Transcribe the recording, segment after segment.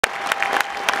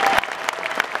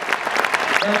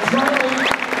Now, Charlie,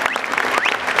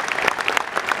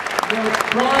 your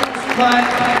bronze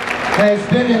plaque has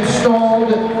been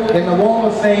installed in the Wall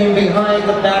of Fame behind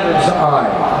the batter's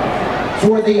eye.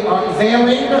 For the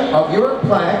unveiling of your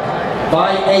plaque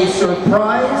by a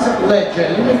surprise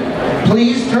legend,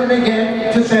 please turn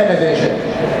again to Fanavision.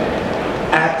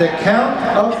 At the count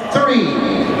of 3,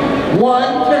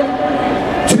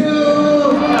 1, 2,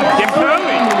 3.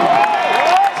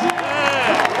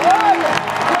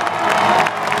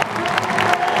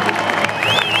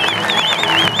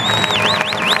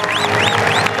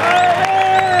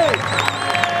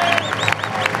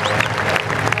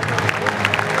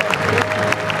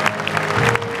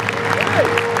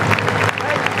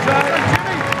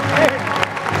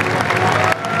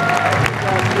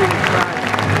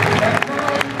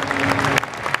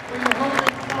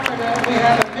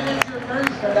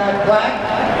 That plaque,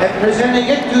 and presenting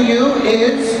it to you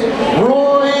is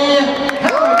Roy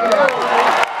Halligan.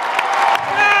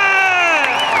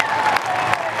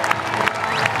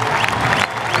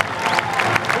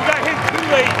 We got hit too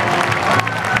late.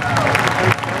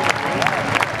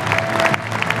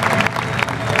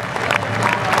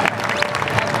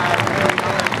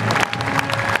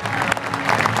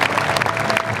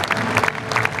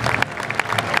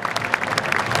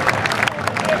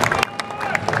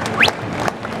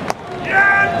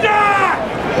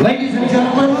 Ladies and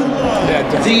gentlemen, the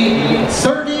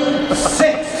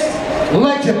 36th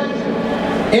legend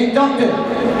inducted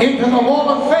into the Wall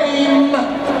of Fame,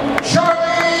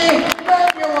 Charlie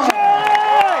Manuel.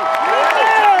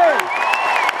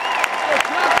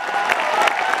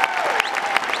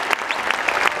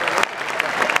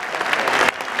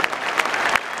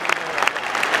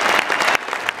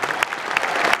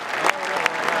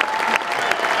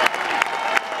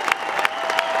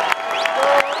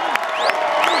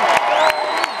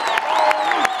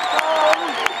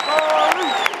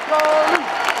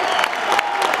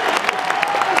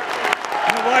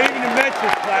 Why even mention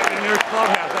this plaque in their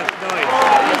clubhouse? That's nice.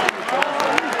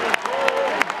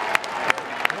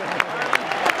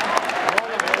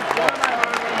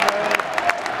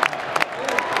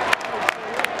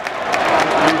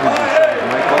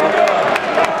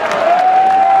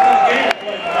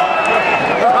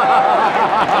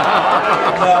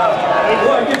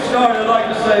 Before I get started, I'd like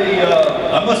to say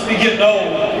I must be getting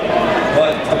old,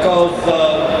 but because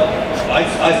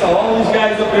I saw all these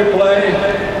guys up here play.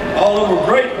 All of them were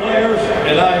great players,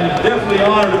 and I'm definitely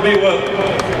honored to be with them.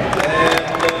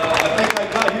 And I think I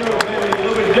got here maybe a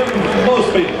little bit different from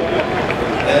most people.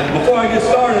 And before I get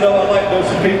started, though, there's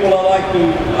some people I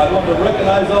want to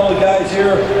recognize all the guys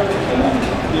here.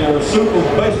 They're super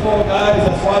baseball guys.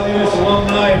 That's why they're this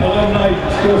alumni. And alumni,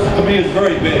 to me, is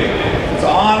very big. It's an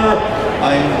honor.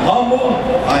 I'm humble.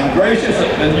 I'm gracious,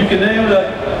 and you can name it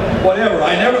whatever.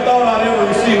 I never thought I'd ever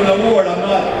receive an award.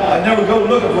 I never go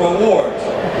looking for awards.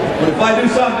 But if I do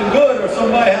something good or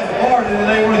somebody has a party and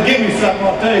they want to give me something,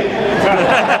 I'll take it.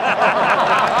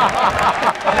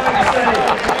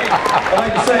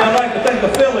 I'd like to thank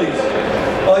the Phillies.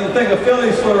 I'd like to thank the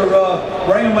Phillies for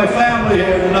bringing my family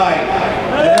here tonight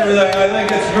and everything. I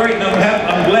think it's great, and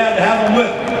I'm glad to have them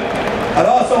with me. And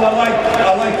also,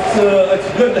 it's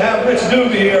good to have Rich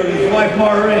Doobie here and his wife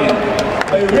Maureen.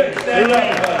 Hey, Rich, stand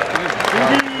up, buddy.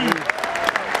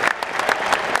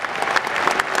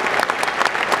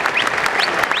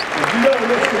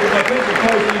 My picture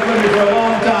coach, he's been here for a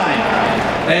long time.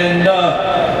 And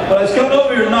but I was coming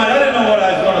over here tonight, I didn't know what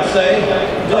I was going to say.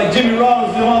 It's like Jimmy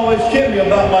Rollins always kid me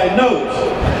about my notes.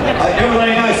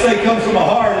 Everything I say comes from my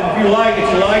heart, and if you like it,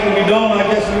 you like it. If you don't, I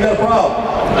guess we got a problem.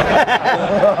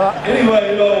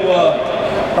 Anyway,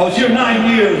 I was here 9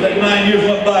 years. That 9 years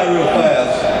went by real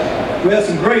fast. We had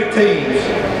some great teams,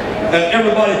 and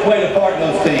everybody played a part in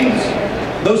those teams.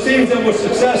 Those teams that were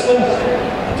successful,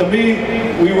 to me,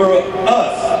 we were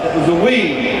us. It was a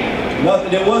we.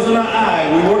 Nothing. It wasn't an I.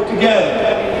 We worked together.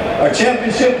 Our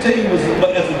championship team was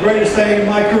the greatest thing in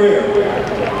my career.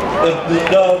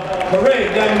 The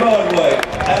parade down Broadway,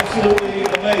 absolutely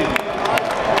amazing.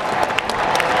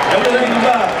 Everything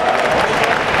about it.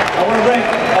 I want to thank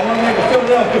the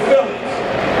Philadelphia Phillies.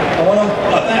 I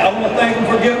want to thank them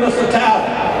for giving us a towel.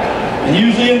 And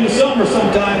usually in the summer,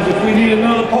 sometimes if we need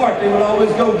another part, they would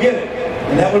always go get it.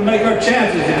 And that would make our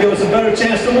chances to give us a better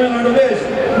chance to win our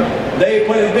division. They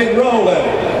played a big role in it.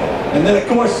 And then, of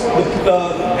course,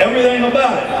 everything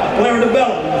about it, player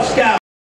development, the scout.